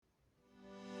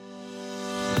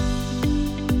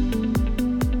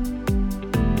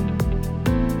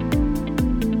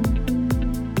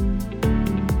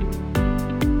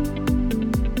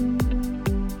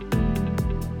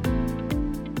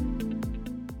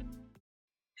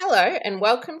Hello, and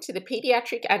welcome to the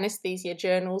Pediatric Anesthesia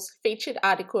Journal's Featured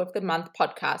Article of the Month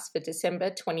podcast for December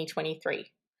 2023.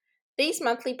 These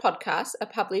monthly podcasts are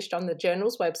published on the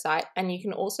journal's website, and you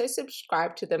can also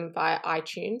subscribe to them via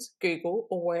iTunes, Google,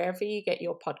 or wherever you get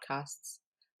your podcasts.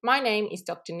 My name is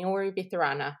Dr. Nilru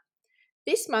Vitharana.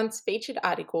 This month's featured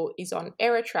article is on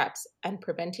error traps and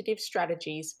preventative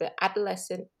strategies for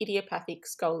adolescent idiopathic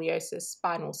scoliosis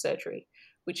spinal surgery,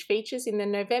 which features in the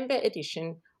November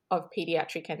edition of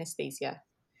Pediatric Anesthesia.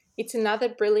 It's another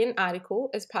brilliant article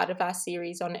as part of our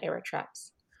series on error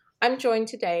traps. I'm joined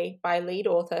today by lead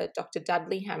author Dr.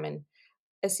 Dudley Hammond,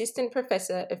 Assistant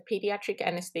Professor of Pediatric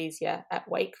Anesthesia at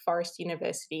Wake Forest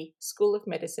University, School of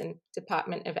Medicine,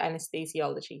 Department of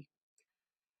Anesthesiology.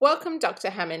 Welcome, Dr.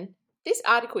 Hammond. This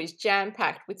article is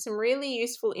jam-packed with some really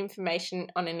useful information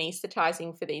on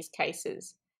anaesthetising for these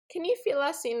cases. Can you fill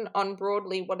us in on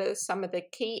broadly what are some of the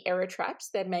key error traps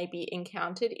that may be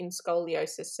encountered in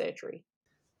scoliosis surgery?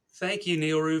 Thank you,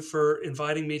 Nilru, for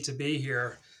inviting me to be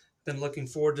here. Been looking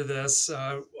forward to this.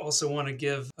 Also want to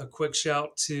give a quick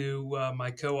shout to my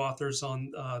co-authors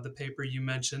on the paper you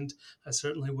mentioned. I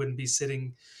certainly wouldn't be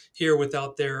sitting here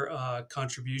without their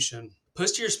contribution.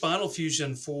 Posterior spinal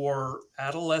fusion for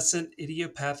adolescent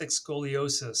idiopathic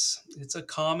scoliosis. It's a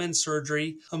common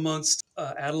surgery amongst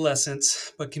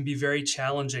adolescents, but can be very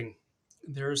challenging.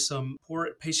 There are some poor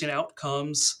patient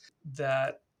outcomes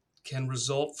that can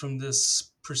result from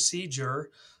this procedure: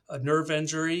 a nerve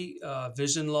injury,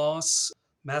 vision loss,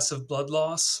 massive blood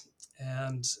loss.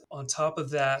 And on top of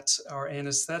that, our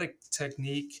anesthetic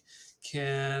technique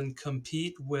can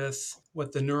compete with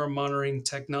what the neuromonitoring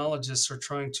technologists are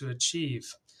trying to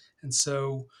achieve. And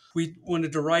so we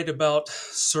wanted to write about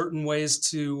certain ways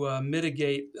to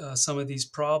mitigate some of these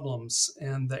problems.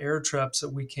 And the error traps that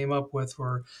we came up with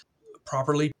were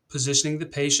properly positioning the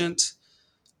patient,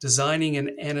 designing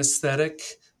an anesthetic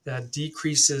that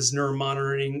decreases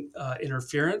neuromonitoring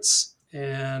interference,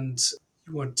 and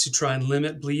you want to try and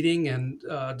limit bleeding and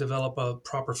develop a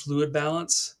proper fluid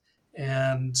balance.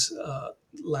 And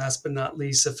last but not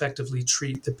least, effectively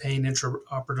treat the pain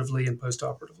intraoperatively and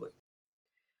postoperatively.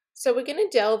 So we're going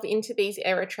to delve into these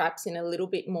error traps in a little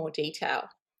bit more detail.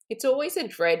 It's always a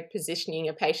dread positioning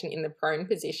a patient in the prone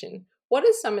position. What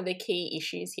are some of the key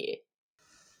issues here?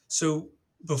 So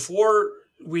before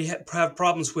we have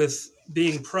problems with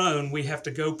being prone, we have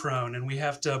to go prone, and we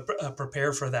have to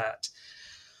prepare for that.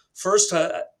 First,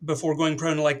 before going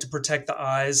prone, I like to protect the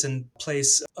eyes and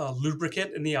place a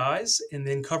lubricant in the eyes and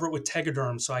then cover it with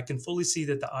tegaderm so I can fully see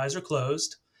that the eyes are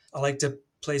closed. I like to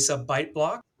place a bite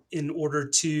block in order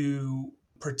to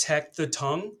protect the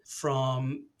tongue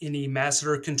from any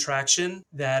masseter contraction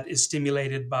that is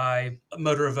stimulated by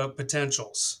motor evoked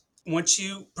potentials. Once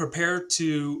you prepare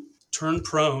to turn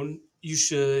prone, you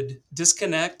should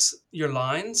disconnect your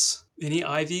lines, any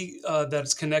IV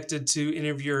that's connected to any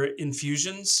of your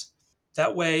infusions.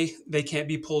 That way, they can't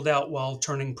be pulled out while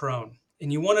turning prone.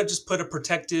 And you want to just put a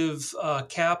protective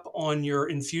cap on your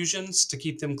infusions to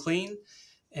keep them clean.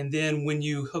 And then when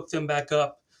you hook them back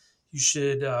up, you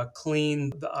should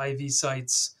clean the IV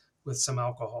sites with some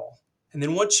alcohol. And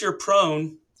then once you're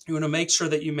prone, you want to make sure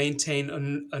that you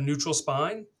maintain a neutral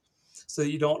spine so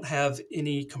that you don't have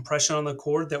any compression on the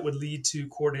cord that would lead to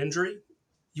cord injury.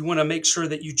 You want to make sure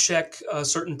that you check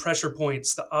certain pressure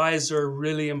points. The eyes are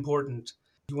really important.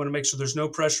 You want to make sure there's no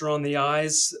pressure on the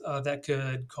eyes that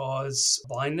could cause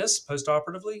blindness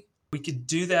postoperatively. We could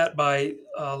do that by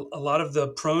a lot of the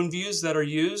prone views that are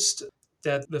used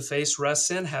that the face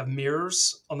rests in have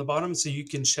mirrors on the bottom, so you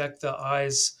can check the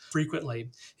eyes frequently.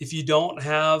 If you don't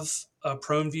have a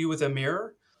prone view with a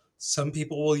mirror, some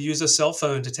people will use a cell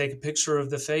phone to take a picture of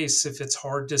the face if it's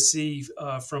hard to see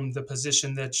from the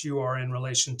position that you are in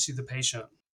relation to the patient.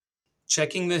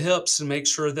 Checking the hips and make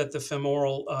sure that the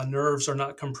femoral nerves are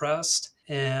not compressed,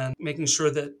 and making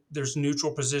sure that there's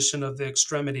neutral position of the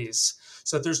extremities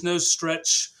so that there's no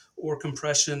stretch or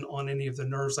compression on any of the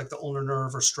nerves like the ulnar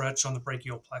nerve or stretch on the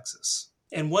brachial plexus.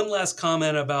 And one last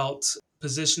comment about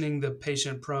positioning the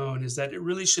patient prone is that it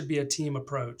really should be a team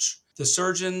approach. The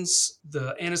surgeons,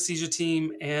 the anesthesia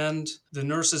team, and the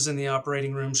nurses in the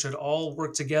operating room should all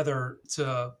work together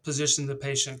to position the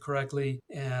patient correctly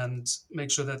and make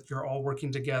sure that you're all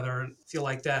working together and feel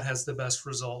like that has the best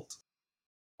result.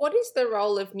 What is the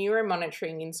role of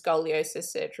neuromonitoring in scoliosis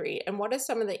surgery, and what are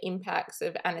some of the impacts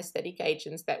of anesthetic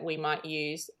agents that we might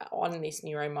use on this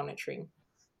neuromonitoring?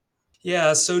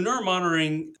 Yeah, so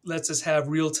neuromonitoring lets us have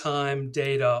real-time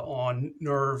data on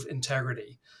nerve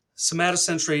integrity.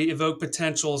 somatosensory evoked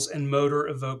potentials and motor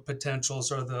evoked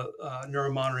potentials are the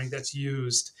neuromonitoring that's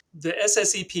used. The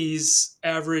SSEPs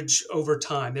average over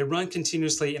time. They run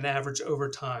continuously and average over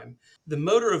time. The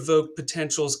motor evoked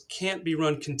potentials can't be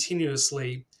run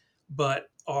continuously,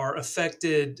 but are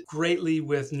affected greatly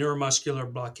with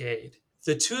neuromuscular blockade.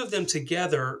 The two of them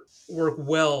together work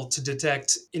well to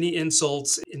detect any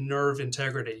insults in nerve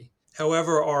integrity.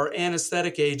 However, our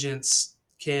anesthetic agents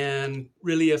can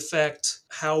really affect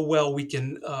how well we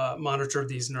can monitor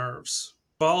these nerves.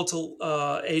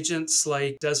 Volatile agents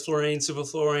like desflurane,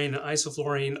 sevoflurane, and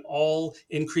isoflurane all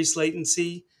increase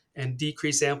latency and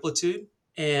decrease amplitude.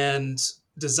 And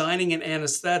designing an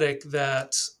anesthetic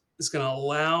that is going to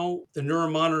allow the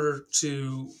neuromonitor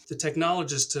the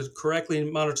technologist to correctly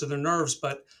monitor the nerves,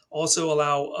 but also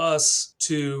allow us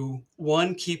to,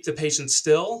 one, keep the patient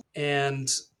still and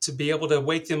to be able to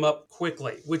wake them up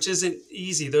quickly, which isn't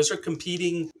easy. Those are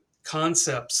competing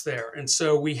concepts there. And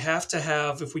so we have to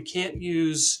have, if we can't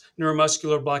use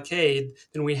neuromuscular blockade,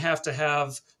 then we have to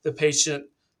have the patient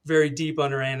very deep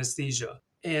under anesthesia.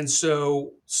 And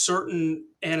so certain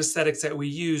anesthetics that we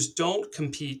use don't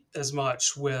compete as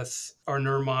much with our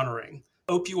neuromonitoring.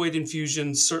 Opioid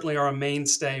infusions certainly are a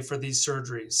mainstay for these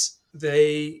surgeries.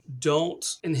 They don't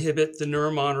inhibit the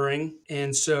neuromonitoring.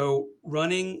 And so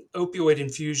running opioid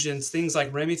infusions, things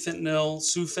like remifentanil,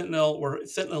 sufentanil, or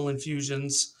fentanyl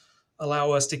infusions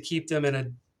allow us to keep them in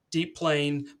a deep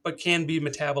plane, but can be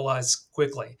metabolized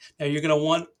quickly. Now, you're going to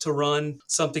want to run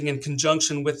something in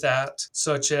conjunction with that,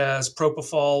 such as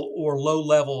propofol or low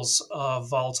levels of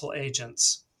volatile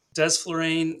agents.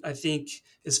 Desflurane, I think,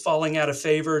 is falling out of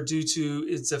favor due to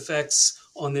its effects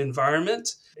on the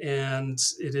environment, and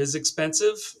it is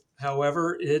expensive.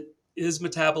 However, it is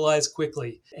metabolized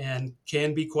quickly and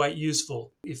can be quite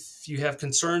useful. If you have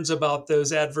concerns about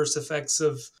those adverse effects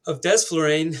of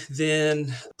desflurane,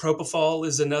 then propofol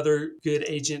is another good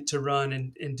agent to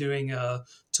run in doing a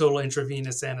total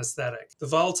intravenous anesthetic. The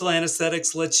volatile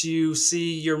anesthetics lets you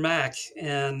see your MAC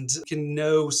and can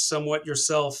know somewhat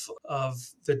yourself of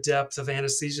the depth of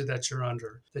anesthesia that you're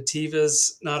under. The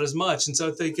TIVAs, not as much. And so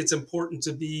I think it's important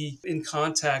to be in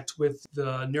contact with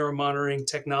the neuromonitoring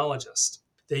technologist.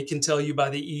 They can tell you by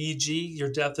the EEG your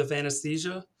depth of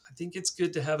anesthesia. I think it's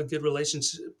good to have a good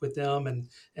relationship with them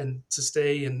and to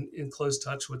stay in close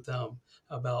touch with them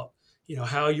about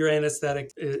how your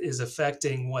anesthetic is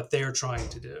affecting what they're trying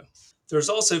to do. There's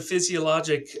also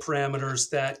physiologic parameters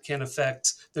that can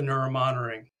affect the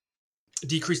neuromonitoring.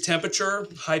 Decreased temperature,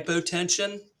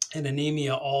 hypotension, and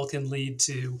anemia all can lead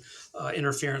to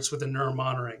interference with the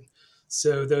neuromonitoring.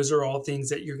 So those are all things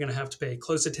that you're going to have to pay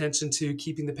close attention to,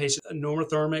 keeping the patient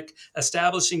normothermic,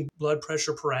 establishing blood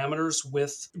pressure parameters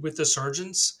with the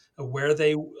surgeons, where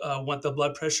they want the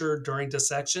blood pressure during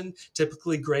dissection,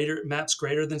 typically maps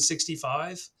greater than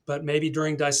 65, but maybe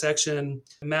during dissection,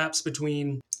 maps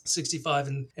between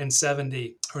 65 and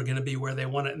 70 are going to be where they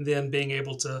want it, and then being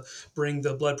able to bring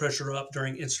the blood pressure up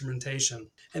during instrumentation.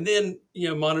 And then,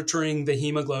 monitoring the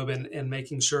hemoglobin and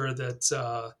making sure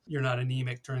that you're not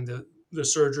anemic during the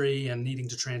surgery and needing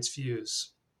to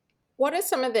transfuse. What are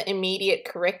some of the immediate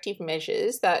corrective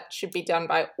measures that should be done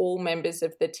by all members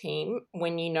of the team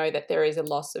when you know that there is a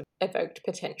loss of evoked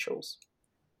potentials?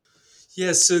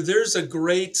 Yes, so there's a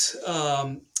great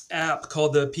app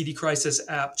called the PD Crisis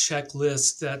App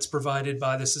Checklist that's provided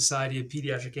by the Society of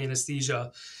Pediatric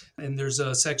Anesthesia. And there's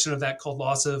a section of that called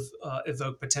Loss of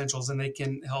Evoked Potentials, and they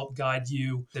can help guide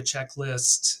you the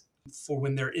checklist for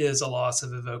when there is a loss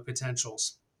of evoked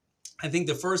potentials. I think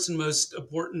the first and most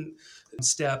important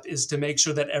step is to make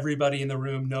sure that everybody in the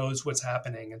room knows what's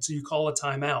happening. And so you call a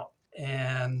timeout,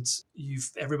 and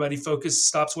everybody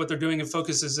stops what they're doing and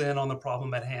focuses in on the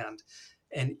problem at hand.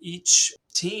 And each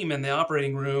team in the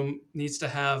operating room needs to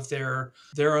have their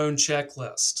own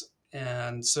checklist.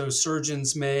 And so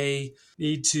surgeons may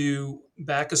need to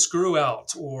back a screw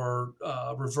out or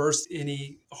reverse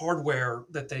any hardware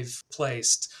that they've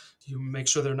placed. You make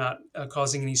sure they're not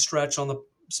causing any stretch on the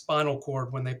spinal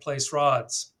cord when they place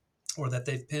rods, or that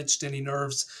they've pinched any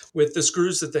nerves with the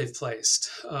screws that they've placed.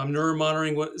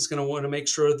 Neuromonitoring is going to want to make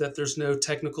sure that there's no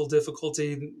technical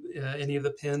difficulty, any of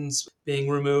the pins being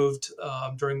removed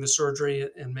during the surgery,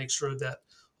 and make sure that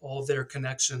all of their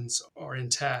connections are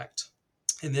intact.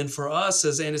 And then for us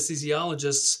as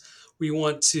anesthesiologists, we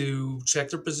want to check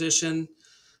their position,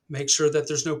 make sure that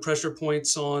there's no pressure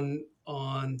points on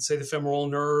say, the femoral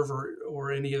nerve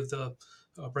or any of the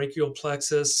brachial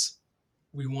plexus.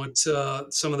 We want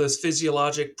some of those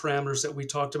physiologic parameters that we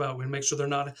talked about. We make sure they're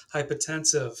not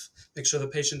hypotensive, make sure the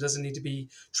patient doesn't need to be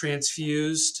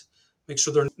transfused, make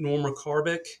sure they're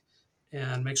normocarbic,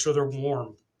 and make sure they're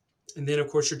warm. And then, of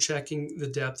course, you're checking the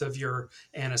depth of your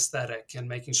anesthetic and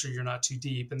making sure you're not too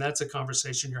deep. And that's a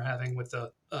conversation you're having with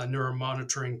a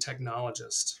neuromonitoring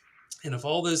technologist. And if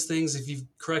all those things, if you've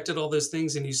corrected all those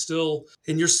things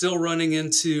you're still running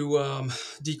into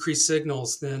decreased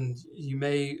signals, then you're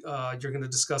going to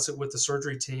discuss it with the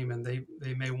surgery team, and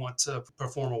they may want to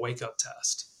perform a wake up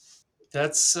test.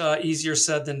 That's easier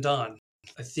said than done.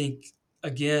 I think,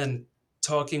 again,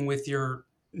 talking with your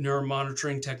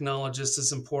neuromonitoring technologist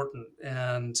is important.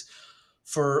 And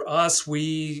for us,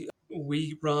 we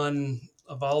run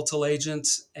a volatile agent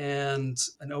and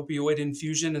an opioid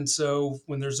infusion. And so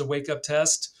when there's a wake up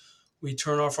test, we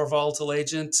turn off our volatile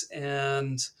agent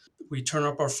and we turn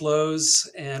up our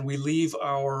flows and we leave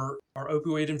our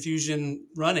opioid infusion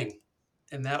running.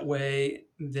 And that way,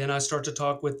 then I start to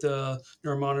talk with the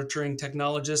neuromonitoring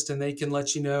technologist, and they can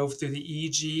let you know through the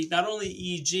EEG, not only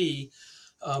EEG,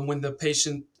 when the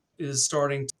patient is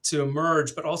starting to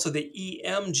emerge, but also the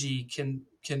EMG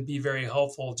can be very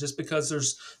helpful. Just because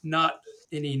there's not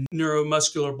any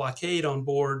neuromuscular blockade on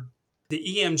board, the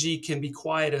EMG can be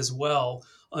quiet as well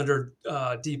under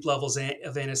deep levels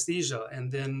of anesthesia.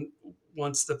 And then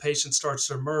once the patient starts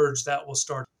to emerge, that will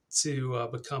start to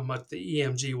the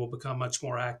EMG will become much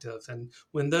more active. And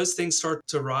when those things start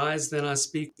to rise, then I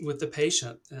speak with the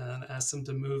patient and ask them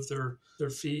to move their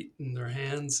feet and their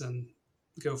hands and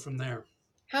go from there.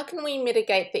 How can we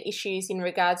mitigate the issues in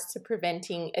regards to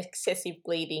preventing excessive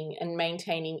bleeding and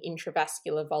maintaining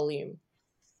intravascular volume?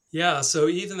 Yeah, so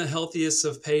even the healthiest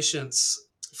of patients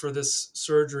for this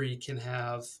surgery can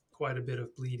have quite a bit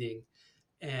of bleeding.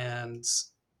 And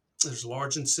there's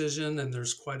large incision and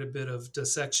there's quite a bit of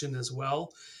dissection as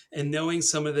well. And knowing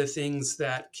some of the things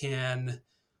that can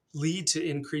lead to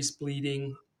increased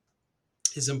bleeding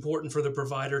is important for the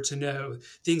provider to know.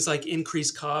 Things like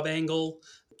increased Cobb angle,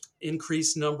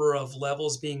 increased number of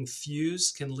levels being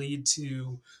fused can lead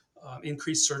to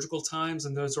increased surgical times,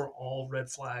 and those are all red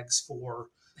flags for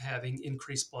having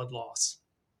increased blood loss.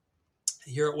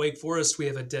 Here at Wake Forest, we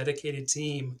have a dedicated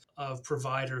team of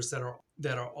providers that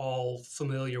are all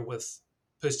familiar with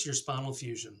posterior spinal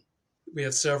fusion. We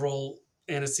have several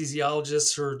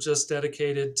anesthesiologists who are just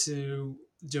dedicated to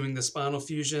doing the spinal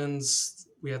fusions.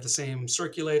 We have the same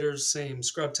circulators, same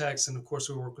scrub techs, and of course,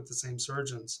 we work with the same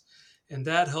surgeons. And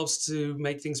that helps to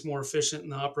make things more efficient in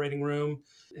the operating room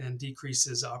and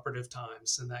decreases operative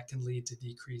times, and that can lead to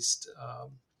decreased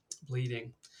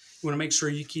bleeding. You want to make sure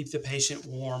you keep the patient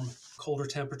warm. Colder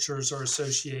temperatures are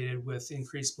associated with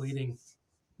increased bleeding.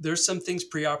 There's some things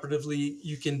preoperatively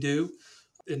you can do.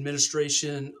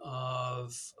 Administration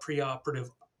of preoperative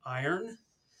iron,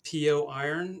 PO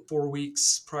iron, 4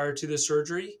 weeks prior to the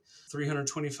surgery,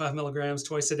 325 milligrams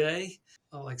twice a day.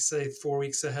 Like I say, 4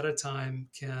 weeks ahead of time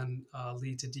can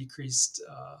lead to decreased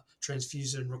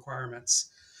transfusion requirements.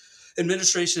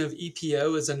 Administration of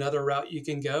EPO is another route you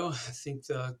can go. I think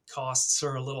the costs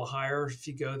are a little higher if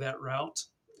you go that route.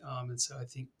 And so I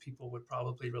think people would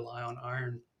probably rely on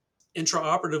iron.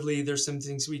 Intraoperatively, there's some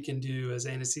things we can do as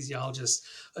anesthesiologists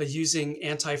using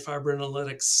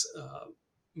antifibrinolytics,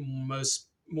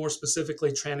 more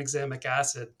specifically tranexamic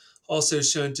acid, also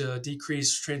shown to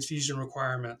decrease transfusion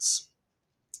requirements.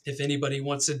 If anybody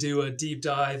wants to do a deep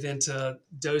dive into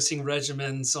dosing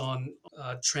regimens on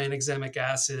tranexamic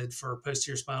acid for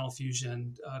posterior spinal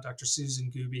fusion, Dr.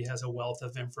 Susan Gooby has a wealth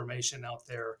of information out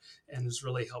there and has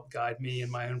really helped guide me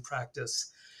in my own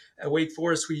practice. At Wake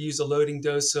Forest, we use a loading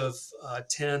dose of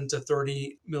 10 to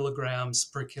 30 milligrams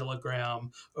per kilogram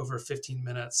over 15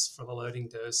 minutes for the loading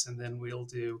dose, and then we'll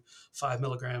do 5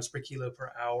 milligrams per kilo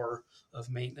per hour of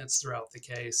maintenance throughout the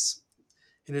case.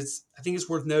 And I think it's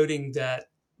worth noting that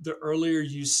the earlier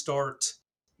you start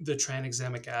the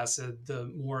tranexamic acid, the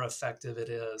more effective it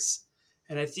is.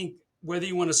 And I think whether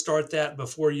you want to start that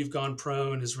before you've gone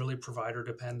prone is really provider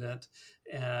dependent,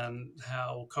 and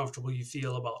how comfortable you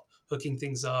feel about hooking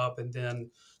things up and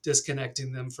then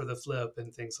disconnecting them for the flip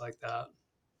and things like that.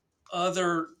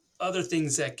 Other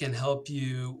things that can help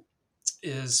you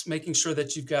is making sure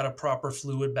that you've got a proper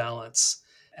fluid balance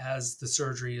as the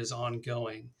surgery is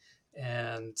ongoing,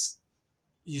 and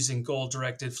using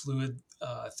goal-directed fluid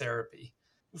therapy.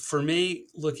 For me,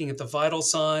 looking at the vital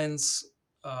signs,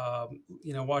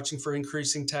 watching for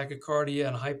increasing tachycardia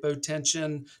and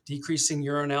hypotension, decreasing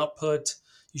urine output.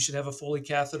 You should have a Foley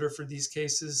catheter for these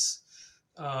cases.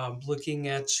 Looking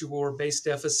at your base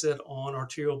deficit on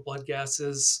arterial blood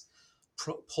gases,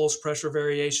 pulse pressure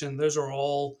variation. Those are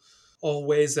all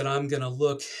ways that I'm going to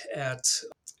look at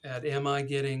am I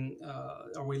getting,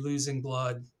 are we losing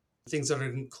blood? Things that are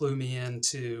going to clue me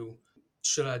into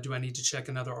do I need to check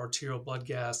another arterial blood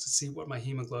gas to see what my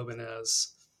hemoglobin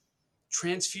is?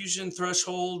 Transfusion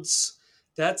thresholds,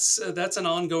 that's an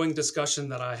ongoing discussion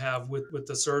that I have with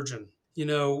the surgeon.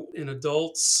 In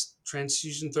adults,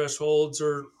 transfusion thresholds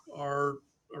are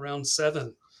around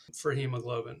 7 for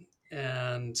hemoglobin.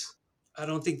 And I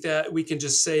don't think that we can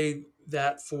just say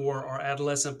that for our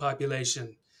adolescent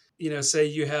population. Say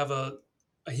you have a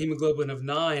hemoglobin of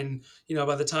 9,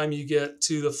 by the time you get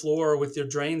to the floor with your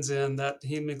drains in, that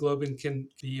hemoglobin can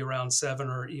be around 7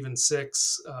 or even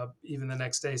 6, even the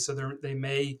next day. So they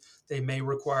may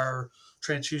require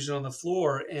transfusion on the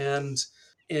floor. And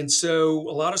so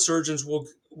a lot of surgeons will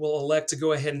elect to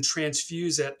go ahead and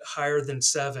transfuse at higher than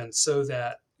 7, so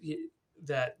that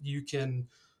you can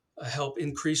help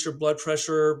increase your blood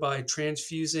pressure by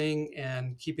transfusing,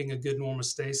 and keeping a good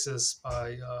normostasis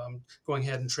by going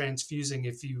ahead and transfusing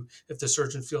if the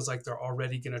surgeon feels like they're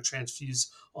already going to transfuse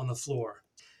on the floor.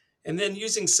 And then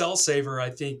using cell saver,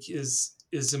 I think, is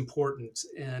important.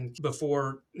 And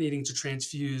before needing to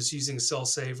transfuse, using cell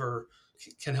saver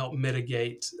can help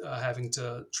mitigate having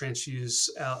to transfuse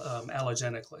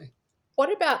allogenically.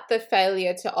 What about the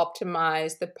failure to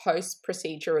optimize the post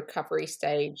procedure recovery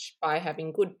stage by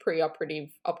having good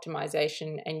preoperative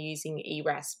optimization and using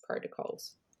ERAS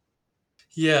protocols?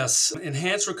 Yes,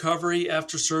 enhanced recovery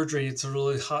after surgery. It's a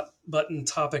really hot button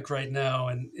topic right now,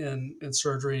 and in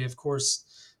surgery, of course,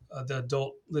 the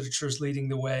adult literature is leading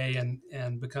the way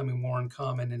and becoming more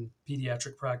uncommon in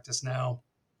pediatric practice now.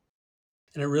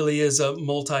 And it really is a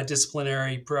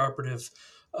multidisciplinary preoperative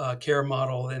care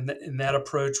model, and that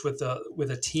approach with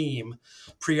a team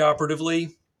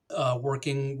preoperatively.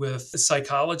 Working with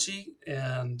psychology,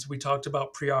 and we talked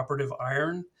about preoperative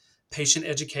iron. Patient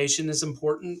education is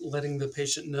important, letting the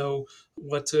patient know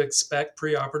what to expect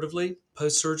preoperatively,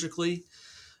 post-surgically.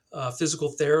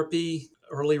 Physical therapy,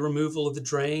 early removal of the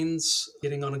drains,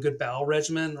 getting on a good bowel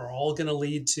regimen are all going to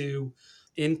lead to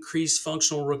increased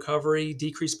functional recovery,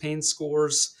 decreased pain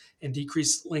scores, and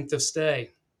decreased length of stay.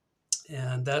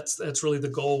 And that's really the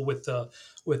goal with the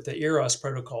ERAS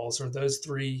protocols, or those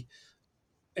three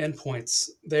endpoints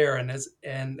there. And as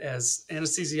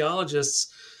anesthesiologists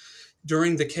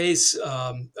during the case,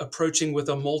 approaching with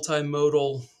a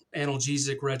multimodal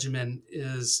analgesic regimen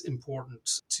is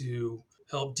important to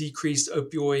help decrease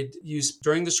opioid use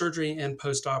during the surgery and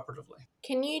postoperatively.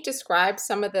 Can you describe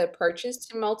some of the approaches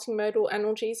to multimodal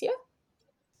analgesia?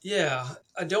 Yeah,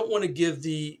 I don't want to give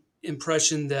the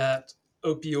impression that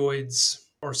opioids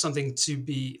are something to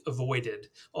be avoided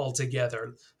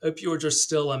altogether. Opioids are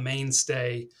still a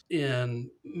mainstay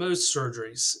in most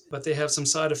surgeries, but they have some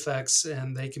side effects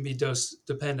and they can be dose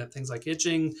dependent. Things like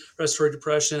itching, respiratory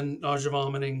depression, nausea,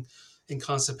 vomiting, and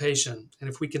constipation. And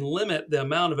if we can limit the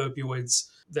amount of opioids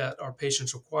that our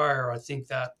patients require, I think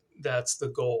that's the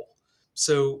goal.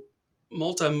 So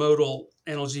multimodal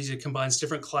analgesia combines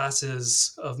different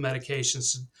classes of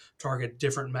medications to target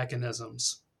different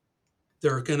mechanisms.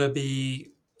 They're going to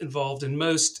be involved in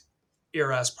most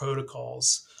ERAS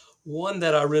protocols. One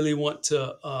that I really want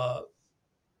to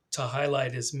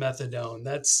highlight is methadone.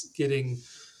 That's getting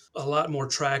a lot more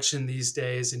traction these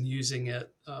days, and using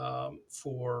it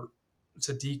for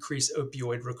to decrease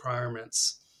opioid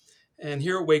requirements. And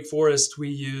here at Wake Forest, we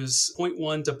use zero point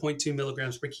 0.1 to zero point 0.2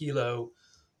 milligrams per kilo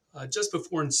just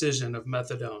before incision of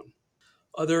methadone.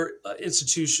 Other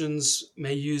institutions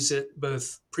may use it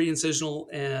both pre-incisional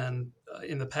and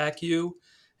in the PACU,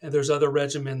 and there's other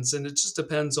regimens, and it just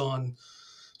depends on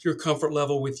your comfort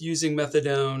level with using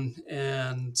methadone,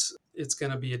 and it's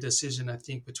going to be a decision, I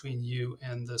think, between you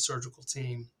and the surgical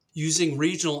team. Using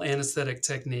regional anesthetic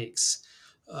techniques,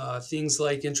 things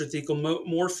like intrathecal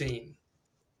morphine.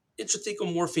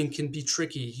 Intrathecal morphine can be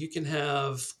tricky. You can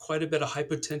have quite a bit of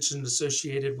hypotension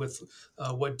associated with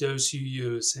what dose you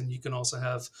use, and you can also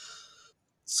have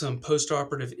some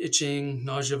postoperative itching,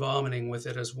 nausea, vomiting with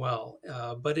it as well.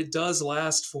 But it does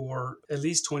last for at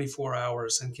least 24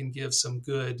 hours and can give some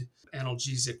good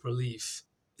analgesic relief.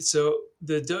 So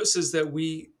the doses that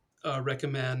we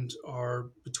recommend are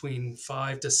between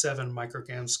 5 to 7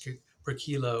 micrograms per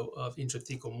kilo of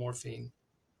intrathecal morphine.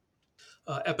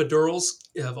 Epidurals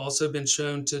have also been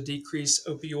shown to decrease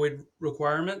opioid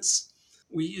requirements.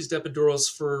 We used epidurals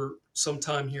for some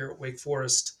time here at Wake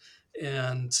Forest,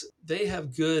 and they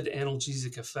have good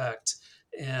analgesic effect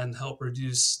and help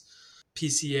reduce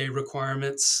PCA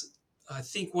requirements. I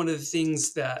think one of the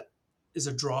things that is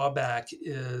a drawback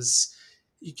is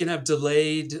you can have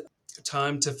delayed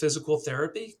time to physical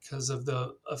therapy because of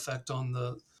the effect on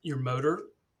your motor,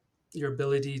 your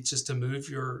ability just to move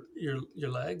your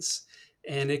legs,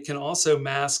 and it can also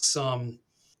mask some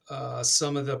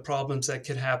of the problems that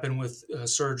could happen with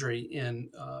surgery in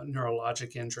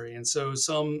neurologic injury. And so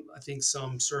I think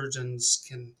some surgeons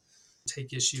can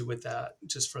take issue with that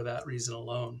just for that reason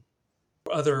alone.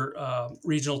 Other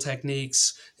regional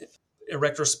techniques,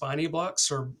 erector spinae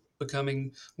blocks are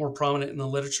becoming more prominent in the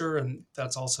literature, and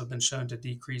that's also been shown to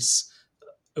decrease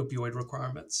opioid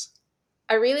requirements.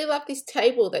 I really love this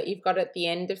table that you've got at the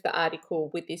end of the article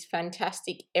with this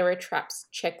fantastic error traps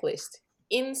checklist.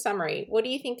 In summary, what do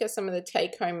you think are some of the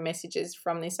take home messages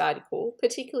from this article,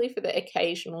 particularly for the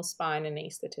occasional spine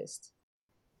anaesthetist?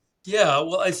 Yeah,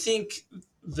 well, I think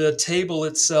the table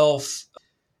itself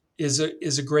is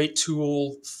a great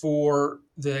tool for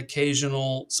the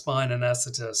occasional spine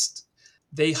anesthetist.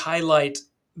 They highlight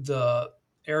the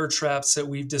error traps that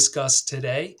we've discussed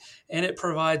today, and it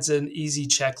provides an easy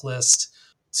checklist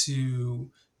to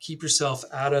keep yourself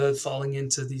out of falling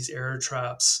into these error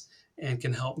traps and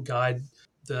can help guide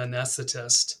the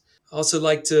anesthetist. I also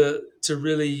like to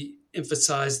really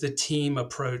emphasize the team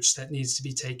approach that needs to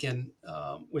be taken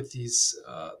with these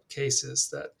cases.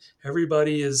 That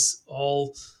everybody is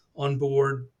all on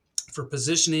board for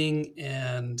positioning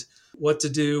and what to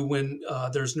do when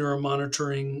there's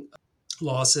neuromonitoring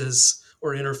losses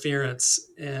or interference,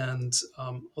 and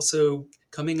also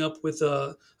coming up with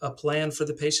a plan for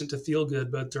the patient to feel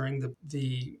good both during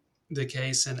the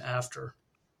case and after.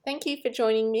 Thank you for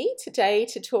joining me today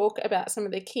to talk about some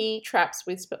of the key traps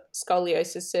with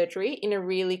scoliosis surgery in a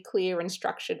really clear and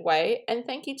structured way. And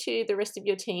thank you to the rest of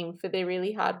your team for their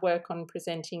really hard work on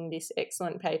presenting this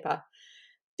excellent paper.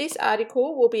 This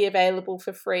article will be available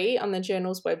for free on the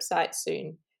journal's website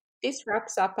soon. This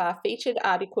wraps up our featured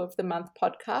article of the month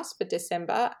podcast for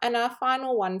December and our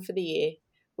final one for the year.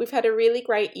 We've had a really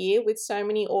great year with so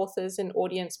many authors and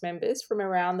audience members from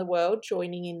around the world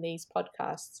joining in these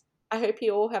podcasts. I hope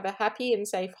you all have a happy and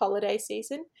safe holiday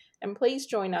season, and please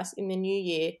join us in the new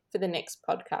year for the next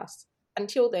podcast.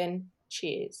 Until then,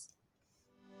 cheers.